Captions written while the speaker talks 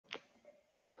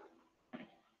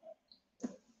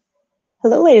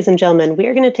Hello, ladies and gentlemen. We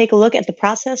are going to take a look at the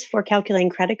process for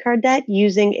calculating credit card debt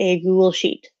using a Google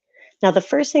Sheet. Now, the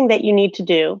first thing that you need to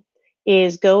do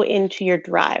is go into your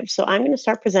Drive. So I'm going to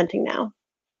start presenting now.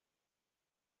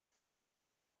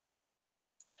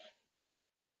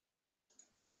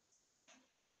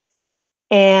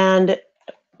 And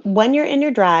when you're in your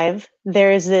Drive,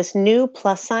 there is this new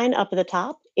plus sign up at the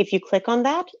top. If you click on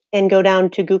that and go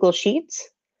down to Google Sheets,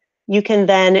 you can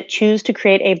then choose to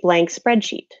create a blank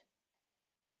spreadsheet.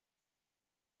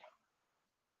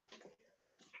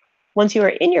 Once you are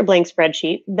in your blank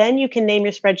spreadsheet, then you can name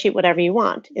your spreadsheet whatever you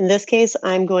want. In this case,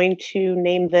 I'm going to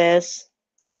name this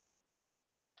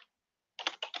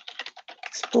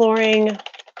Exploring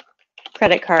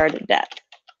Credit Card Debt.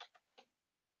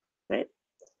 Right?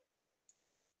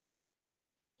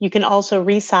 You can also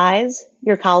resize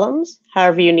your columns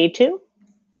however you need to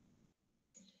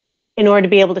in order to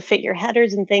be able to fit your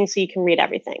headers and things so you can read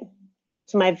everything.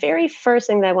 So my very first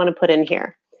thing that I want to put in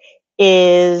here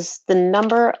is the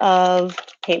number of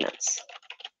payments.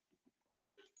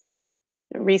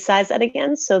 Resize that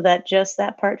again so that just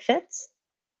that part fits.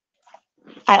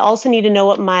 I also need to know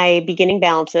what my beginning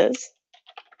balance is.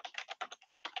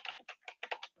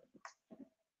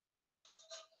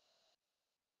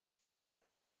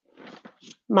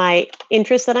 My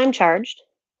interest that I'm charged.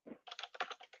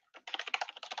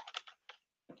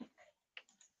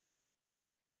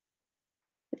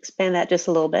 Expand that just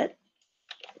a little bit.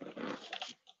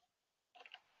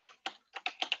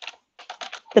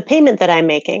 The payment that I'm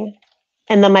making,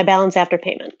 and then my balance after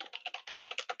payment.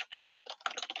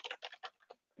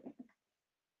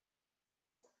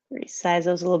 Resize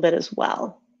those a little bit as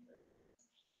well.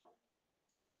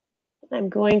 I'm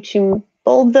going to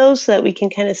bold those so that we can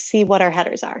kind of see what our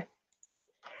headers are.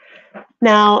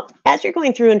 Now, as you're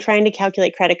going through and trying to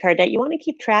calculate credit card debt, you want to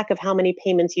keep track of how many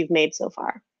payments you've made so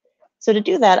far. So to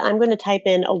do that, I'm going to type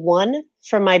in a 1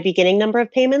 for my beginning number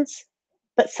of payments,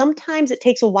 but sometimes it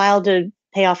takes a while to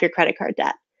pay off your credit card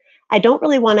debt. I don't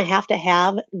really want to have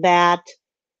that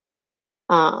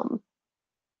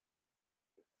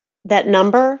that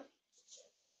number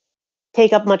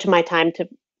take up much of my time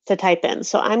to type in.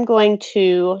 So I'm going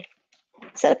to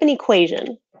set up an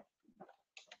equation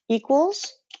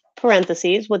equals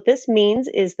parentheses. What this means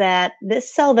is that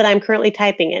this cell that I'm currently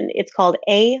typing in, it's called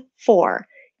A4.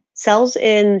 Cells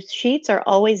in sheets are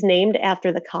always named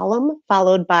after the column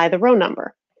followed by the row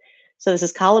number. So this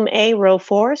is column A, row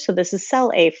 4, so this is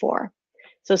cell A4.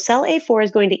 So cell A4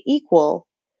 is going to equal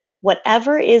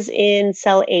whatever is in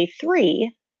cell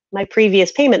A3, my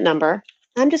previous payment number.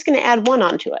 I'm just going to add 1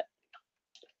 onto it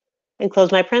and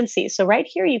close my parentheses. So right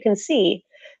here you can see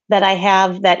that I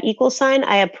have that equal sign.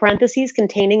 I have parentheses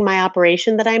containing my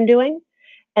operation that I'm doing,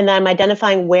 and then I'm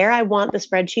identifying where I want the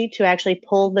spreadsheet to actually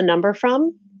pull the number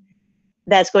from.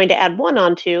 That's going to add 1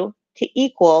 onto to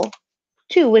equal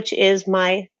 2, which is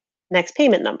my next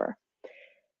payment number.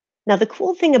 Now, the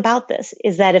cool thing about this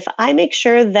is that if I make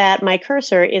sure that my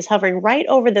cursor is hovering right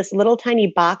over this little tiny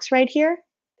box right here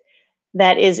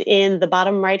that is in the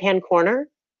bottom right-hand corner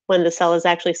when the cell is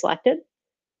actually selected,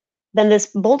 then this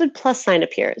bolded plus sign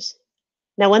appears.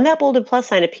 Now, when that bolded plus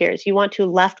sign appears, you want to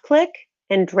left click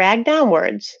and drag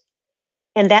downwards,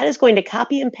 and that is going to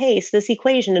copy and paste this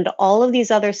equation into all of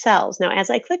these other cells. Now, as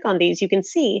I click on these, you can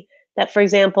see that, for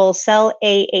example, cell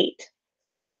A8,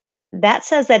 that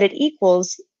says that it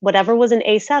equals whatever was in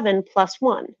A7 plus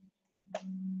 1.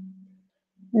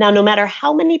 Now, no matter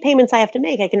how many payments I have to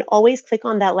make, I can always click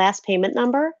on that last payment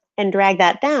number and drag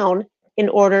that down in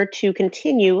order to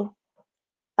continue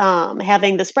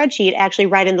having the spreadsheet actually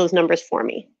write in those numbers for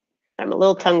me. I'm a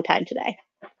little tongue-tied today.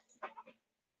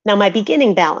 Now, my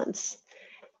beginning balance.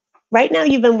 Right now,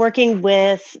 you've been working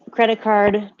with credit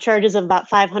card charges of about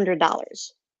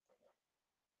 $500.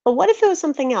 But what if it was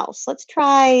something else? Let's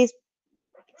try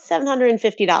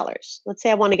 $750. Let's say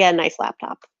I want to get a nice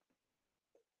laptop.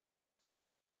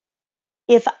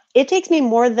 If it takes me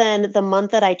more than the month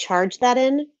that I charge that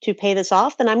in to pay this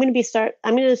off, then I'm going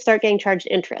to start getting charged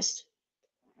interest.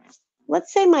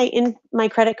 Let's say my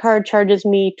credit card charges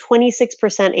me 26%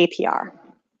 APR.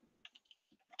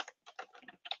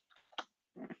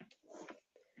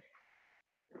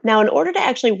 Now, in order to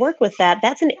actually work with that,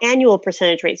 that's an annual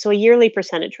percentage rate, so a yearly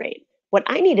percentage rate. What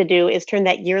I need to do is turn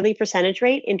that yearly percentage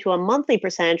rate into a monthly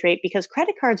percentage rate because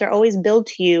credit cards are always billed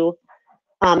to you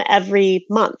every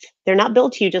month. They're not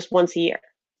billed to you just once a year.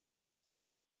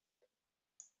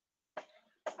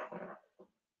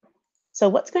 So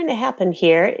what's going to happen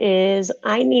here is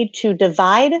I need to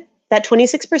divide that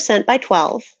 26% by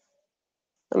 12.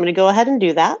 I'm going to go ahead and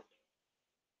do that.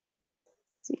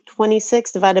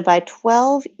 26 divided by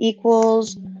 12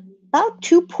 equals about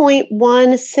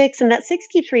 2.16, and that 6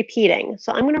 keeps repeating.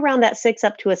 So I'm going to round that 6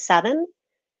 up to a 7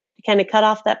 to kind of cut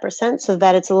off that percent so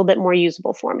that it's a little bit more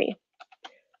usable for me.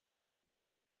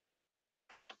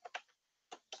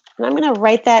 And I'm going to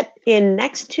write that in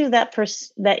next to that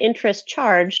interest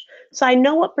charged so I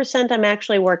know what percent I'm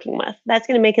actually working with. That's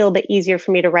going to make it a little bit easier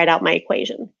for me to write out my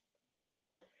equation.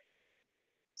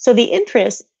 So the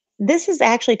interest, this is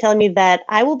actually telling me that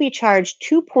I will be charged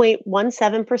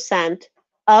 2.17%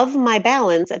 of my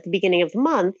balance at the beginning of the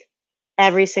month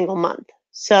every single month.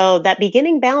 So that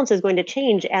beginning balance is going to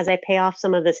change as I pay off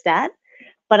some of this debt,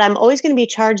 but I'm always going to be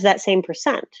charged that same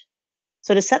percent.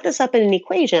 So to set this up in an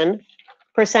equation,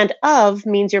 percent of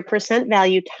means your percent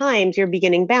value times your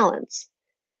beginning balance.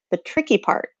 The tricky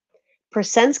part,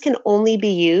 percents can only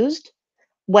be used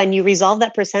when you resolve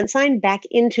that percent sign back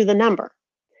into the number.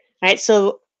 All right,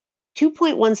 so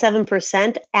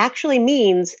 2.17% actually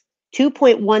means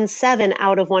 2.17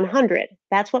 out of 100.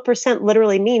 That's what percent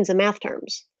literally means in math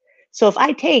terms. So if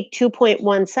I take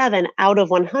 2.17 out of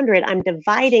 100, I'm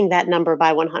dividing that number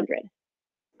by 100.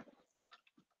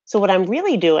 So what I'm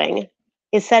really doing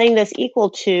is setting this equal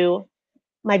to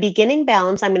my beginning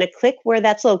balance. I'm going to click where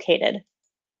that's located.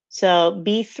 So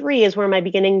B3 is where my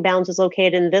beginning balance is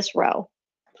located in this row.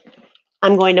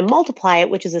 I'm going to multiply it,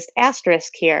 which is this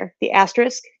asterisk here. The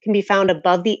asterisk can be found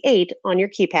above the 8 on your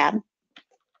keypad,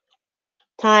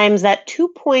 times that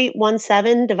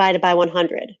 2.17 divided by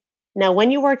 100. Now,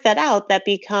 when you work that out, that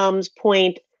becomes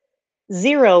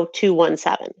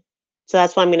 0.0217. So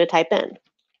that's what I'm going to type in.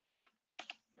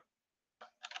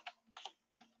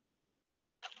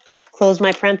 Close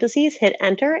my parentheses, hit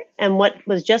enter, and what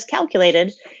was just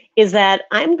calculated is that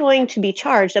I'm going to be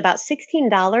charged about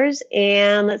 $16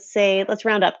 and let's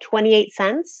round up 28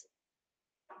 cents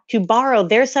to borrow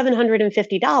their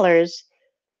 $750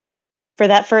 for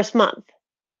that first month.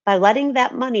 By letting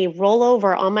that money roll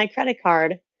over on my credit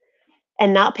card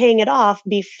and not paying it off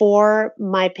before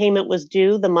my payment was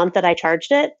due the month that I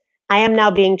charged it, I am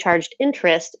now being charged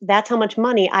interest. That's how much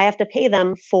money I have to pay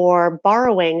them for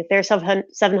borrowing their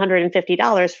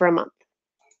 $750 for a month.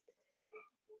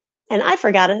 And I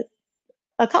forgot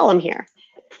a column here.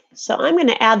 So I'm going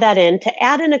to add that in. To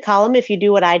add in a column, if you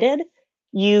do what I did,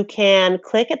 you can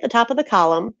click at the top of the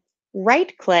column,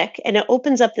 right click, and it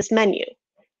opens up this menu.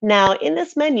 Now in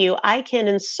this menu, I can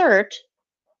insert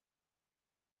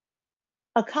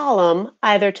a column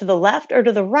either to the left or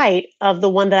to the right of the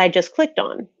one that I just clicked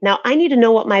on. Now I need to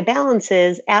know what my balance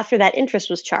is after that interest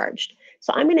was charged.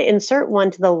 So I'm going to insert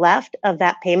one to the left of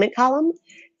that payment column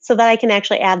so that I can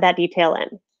actually add that detail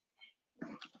in.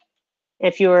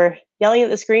 If you were yelling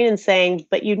at the screen and saying,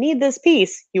 but you need this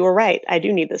piece, you were right. I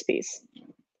do need this piece.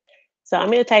 So I'm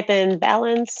going to type in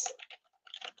balance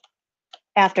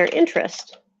after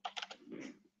interest,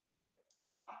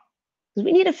 because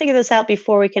we need to figure this out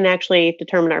before we can actually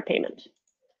determine our payment.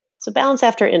 So balance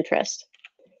after interest.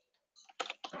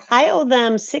 I owe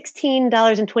them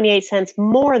 $16.28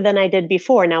 more than I did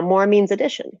before. Now, more means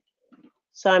addition.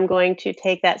 So I'm going to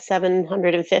take that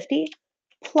 $750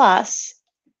 plus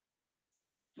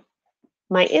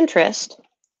my interest,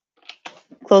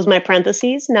 close my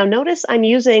parentheses. Now notice I'm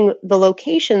using the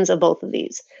locations of both of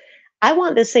these. I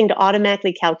want this thing to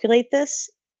automatically calculate this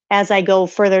as I go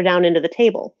further down into the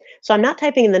table. So I'm not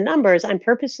typing in the numbers, I'm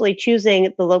purposely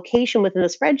choosing the location within the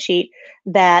spreadsheet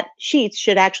that Sheets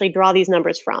should actually draw these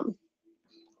numbers from.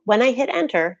 When I hit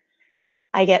enter,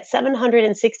 I get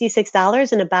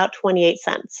 $766 and about 28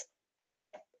 cents.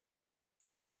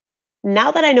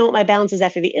 Now that I know what my balance is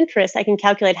after the interest, I can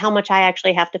calculate how much I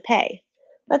actually have to pay.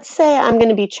 Let's say I'm going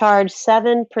to be charged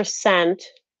 7%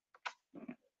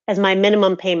 as my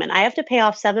minimum payment. I have to pay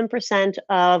off 7%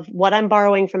 of what I'm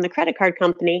borrowing from the credit card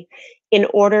company in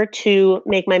order to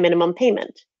make my minimum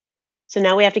payment. So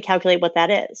now we have to calculate what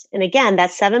that is. And again,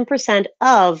 that's 7%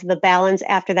 of the balance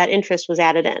after that interest was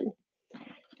added in.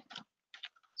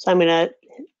 So I'm going to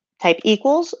type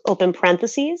equals, open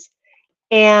parentheses,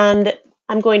 and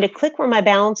I'm going to click where my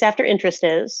balance after interest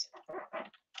is,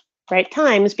 right,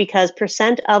 times, because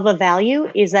percent of a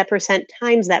value is that percent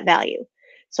times that value.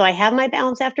 So I have my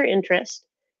balance after interest,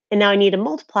 and now I need to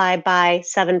multiply by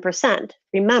 7%.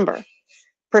 Remember,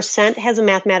 percent has a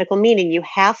mathematical meaning. You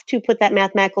have to put that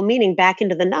mathematical meaning back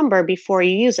into the number before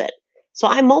you use it. So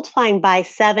I'm multiplying by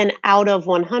 7 out of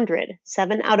 100.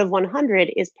 7 out of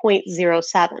 100 is 0.07.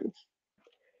 So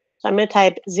I'm going to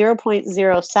type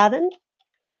 0.07,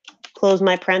 close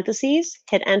my parentheses,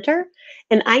 hit enter,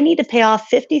 and I need to pay off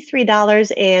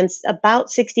 $53 and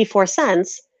about 64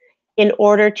 cents in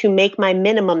order to make my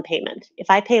minimum payment. If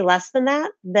I pay less than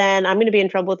that, then I'm going to be in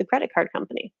trouble with the credit card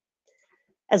company.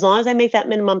 As long as I make that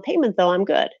minimum payment, though, I'm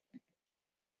good.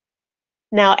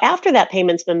 Now, after that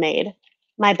payment's been made,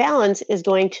 my balance is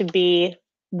going to be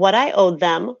what I owed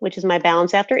them, which is my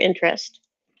balance after interest,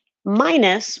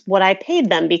 minus what I paid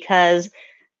them because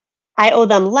I owe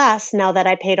them less now that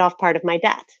I paid off part of my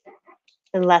debt.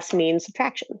 And less means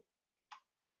subtraction.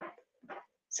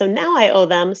 So now I owe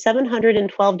them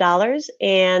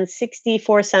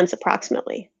 $712.64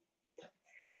 approximately.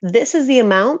 This is the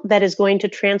amount that is going to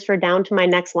transfer down to my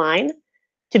next line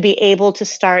to be able to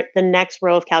start the next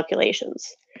row of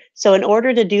calculations. So in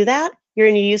order to do that, you're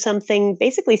going to use something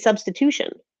basically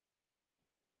substitution.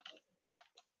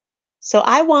 So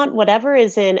I want whatever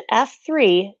is in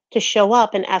F3 to show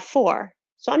up in F4.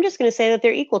 So I'm just going to say that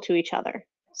they're equal to each other.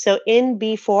 So in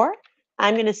B4,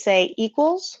 I'm going to say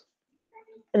equals,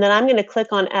 and then I'm going to click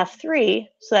on F3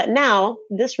 so that now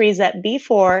this reads that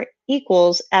B4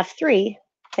 equals F3.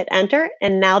 Hit enter,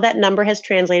 and now that number has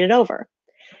translated over.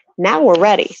 Now we're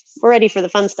ready. We're ready for the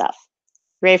fun stuff.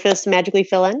 Ready for this to magically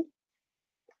fill in?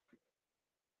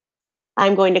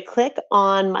 I'm going to click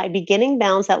on my beginning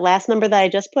balance, that last number that I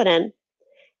just put in,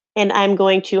 and I'm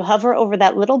going to hover over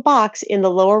that little box in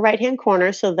the lower right-hand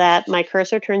corner so that my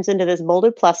cursor turns into this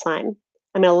bolded plus sign.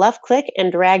 I'm going to left click and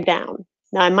drag down.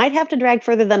 Now I might have to drag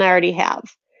further than I already have.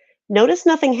 Notice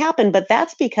nothing happened, but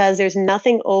that's because there's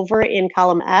nothing over in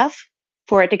column F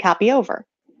for it to copy over.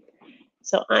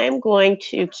 So I'm going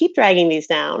to keep dragging these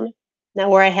down. Now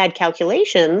where I had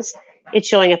calculations, it's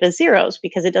showing up as zeros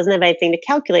because it doesn't have anything to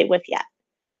calculate with yet.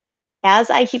 As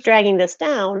I keep dragging this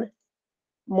down,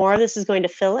 more of this is going to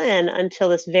fill in until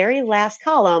this very last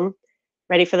column.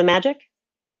 Ready for the magic?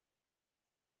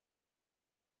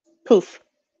 Poof.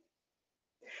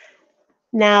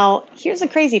 Now, here's the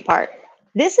crazy part.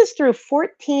 This is through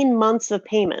 14 months of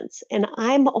payments, and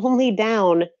I'm only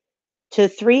down to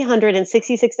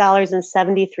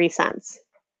 $366.73.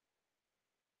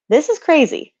 This is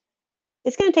crazy.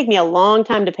 It's going to take me a long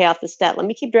time to pay off this debt. Let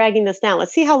me keep dragging this down.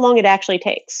 Let's see how long it actually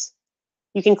takes.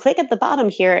 You can click at the bottom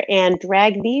here and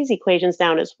drag these equations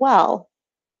down as well,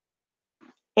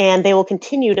 and they will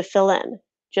continue to fill in,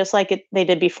 just like they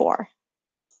did before.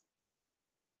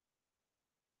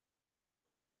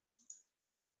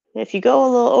 If you go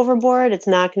a little overboard, it's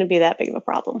not going to be that big of a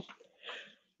problem.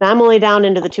 Now I'm only down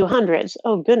into the 200s.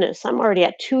 Oh goodness, I'm already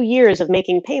at 2 years of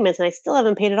making payments and I still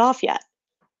haven't paid it off yet.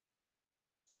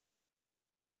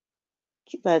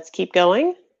 Let's keep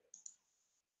going.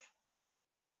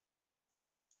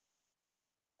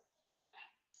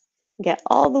 Get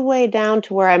all the way down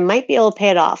to where I might be able to pay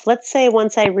it off. Let's say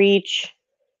once I reach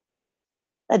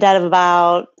a debt of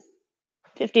about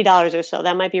 $50 or so,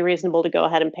 that might be reasonable to go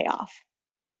ahead and pay off.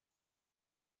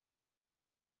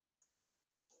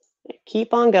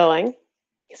 Keep on going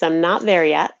because I'm not there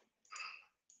yet.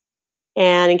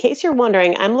 And in case you're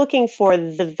wondering, I'm looking for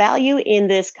the value in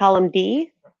this column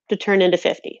D to turn into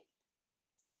 50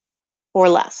 or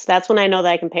less. That's when I know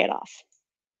that I can pay it off.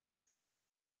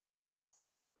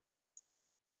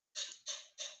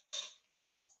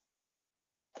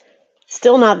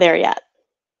 Still not there yet.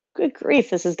 Good grief,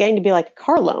 this is getting to be like a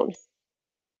car loan.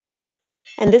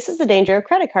 And this is the danger of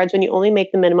credit cards when you only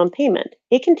make the minimum payment.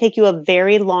 It can take you a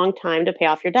very long time to pay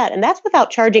off your debt, and that's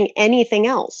without charging anything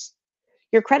else.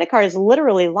 Your credit card is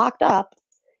literally locked up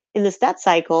in this debt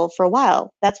cycle for a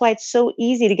while. That's why it's so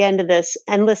easy to get into this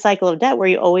endless cycle of debt where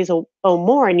you always owe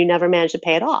more and you never manage to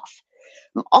pay it off.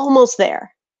 I'm almost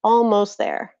there, almost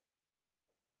there.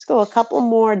 Let's go a couple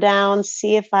more down,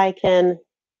 see if I can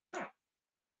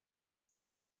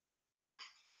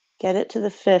get it to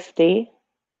the 50.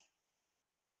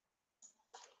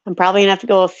 I'm probably gonna have to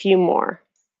go a few more.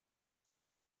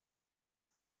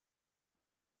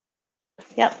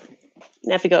 Yep,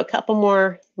 I have to go a couple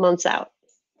more months out.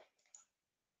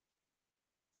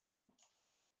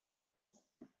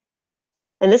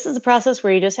 And this is a process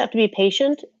where you just have to be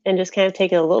patient and just kind of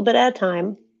take it a little bit at a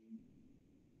time.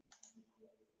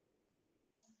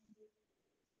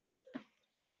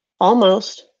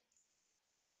 Almost.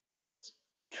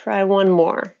 Try one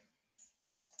more.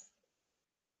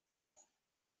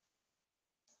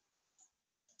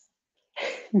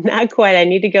 Not quite. I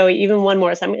need to go even one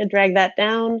more. So I'm going to drag that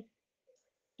down,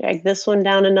 drag this one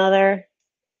down another.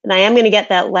 And I am going to get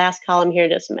that last column here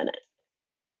in just a minute.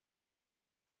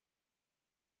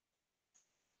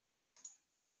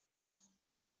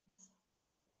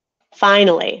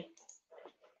 Finally,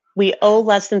 we owe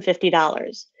less than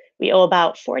 $50. We owe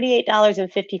about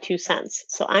 $48.52.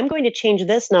 So I'm going to change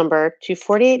this number to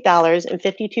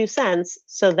 $48.52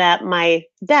 so that my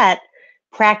debt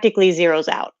practically zeroes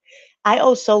out. I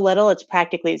owe so little, it's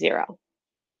practically zero.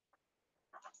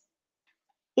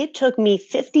 It took me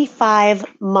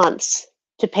 55 months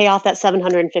to pay off that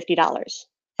 $750.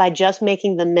 by just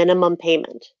making the minimum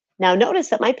payment. Now notice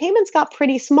that my payments got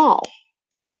pretty small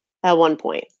at one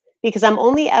point because I'm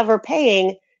only ever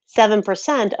paying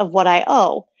 7% of what I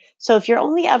owe. So if you're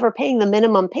only ever paying the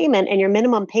minimum payment and your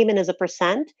minimum payment is a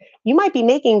percent, you might be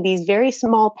making these very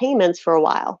small payments for a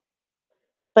while.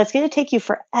 But it's going to take you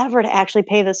forever to actually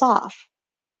pay this off.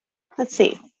 Let's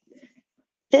see,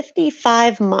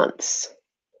 55 months.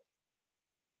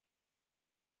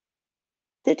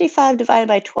 55 divided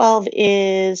by 12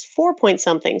 is 4 point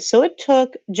something. So it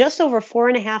took just over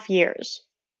 4.5 years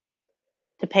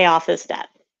to pay off this debt.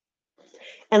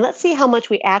 And let's see how much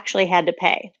we actually had to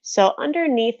pay. So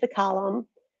underneath the column,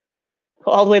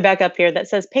 go all the way back up here, that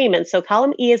says payments. So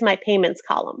column E is my payments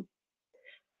column.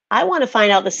 I want to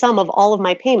find out the sum of all of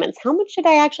my payments. How much did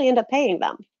I actually end up paying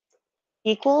them?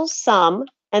 Equals sum,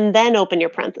 and then open your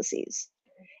parentheses.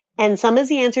 And sum is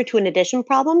the answer to an addition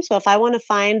problem. So if I want to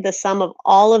find the sum of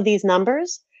all of these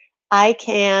numbers, I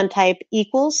can type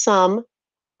equals sum,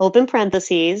 open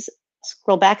parentheses,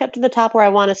 scroll back up to the top where I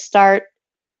want to start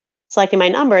selecting my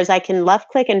numbers. I can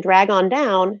left click and drag on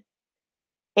down,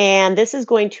 and this is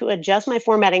going to adjust my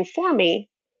formatting for me.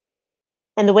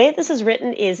 And the way this is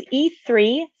written is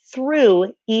E3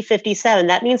 through E57.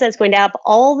 That means that it's going to add up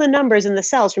all the numbers in the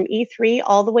cells from E3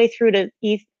 all the way through to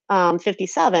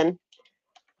E57.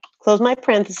 Close my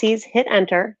parentheses, hit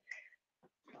enter.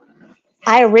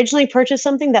 I originally purchased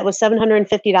something that was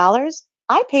 $750.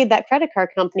 I paid that credit card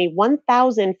company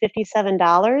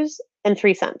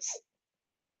 $1,057.03.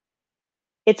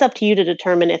 It's up to you to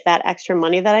determine if that extra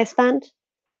money that I spent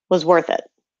was worth it.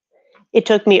 It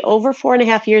took me over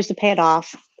 4.5 years to pay it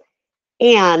off,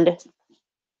 and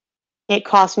it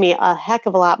cost me a heck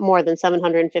of a lot more than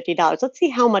 $750. Let's see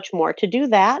how much more. To do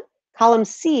that, column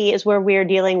C is where we're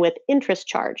dealing with interest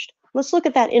charged. Let's look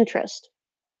at that interest.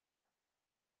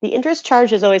 The interest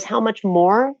charged is always how much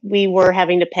more we were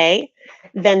having to pay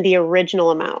than the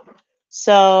original amount.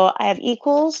 So I have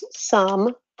equals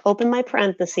sum, open my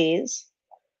parentheses.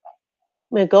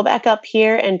 I'm going to go back up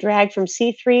here and drag from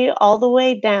C3 all the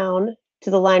way down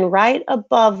to the line right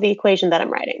above the equation that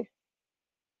I'm writing.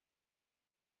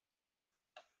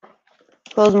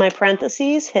 Close my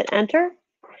parentheses, hit enter.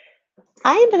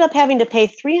 I ended up having to pay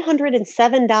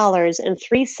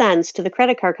 $307.03 to the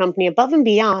credit card company above and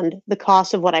beyond the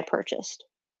cost of what I purchased.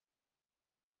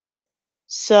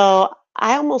 So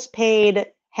I almost paid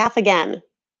half again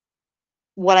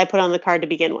what I put on the card to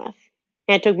begin with.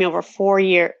 And it took me over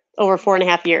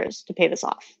 4.5 years to pay this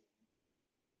off.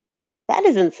 That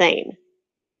is insane.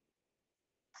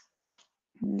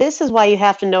 This is why you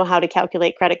have to know how to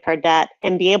calculate credit card debt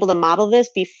and be able to model this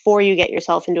before you get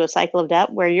yourself into a cycle of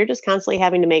debt where you're just constantly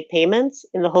having to make payments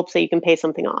in the hopes that you can pay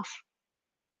something off.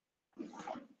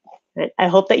 I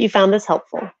hope that you found this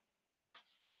helpful.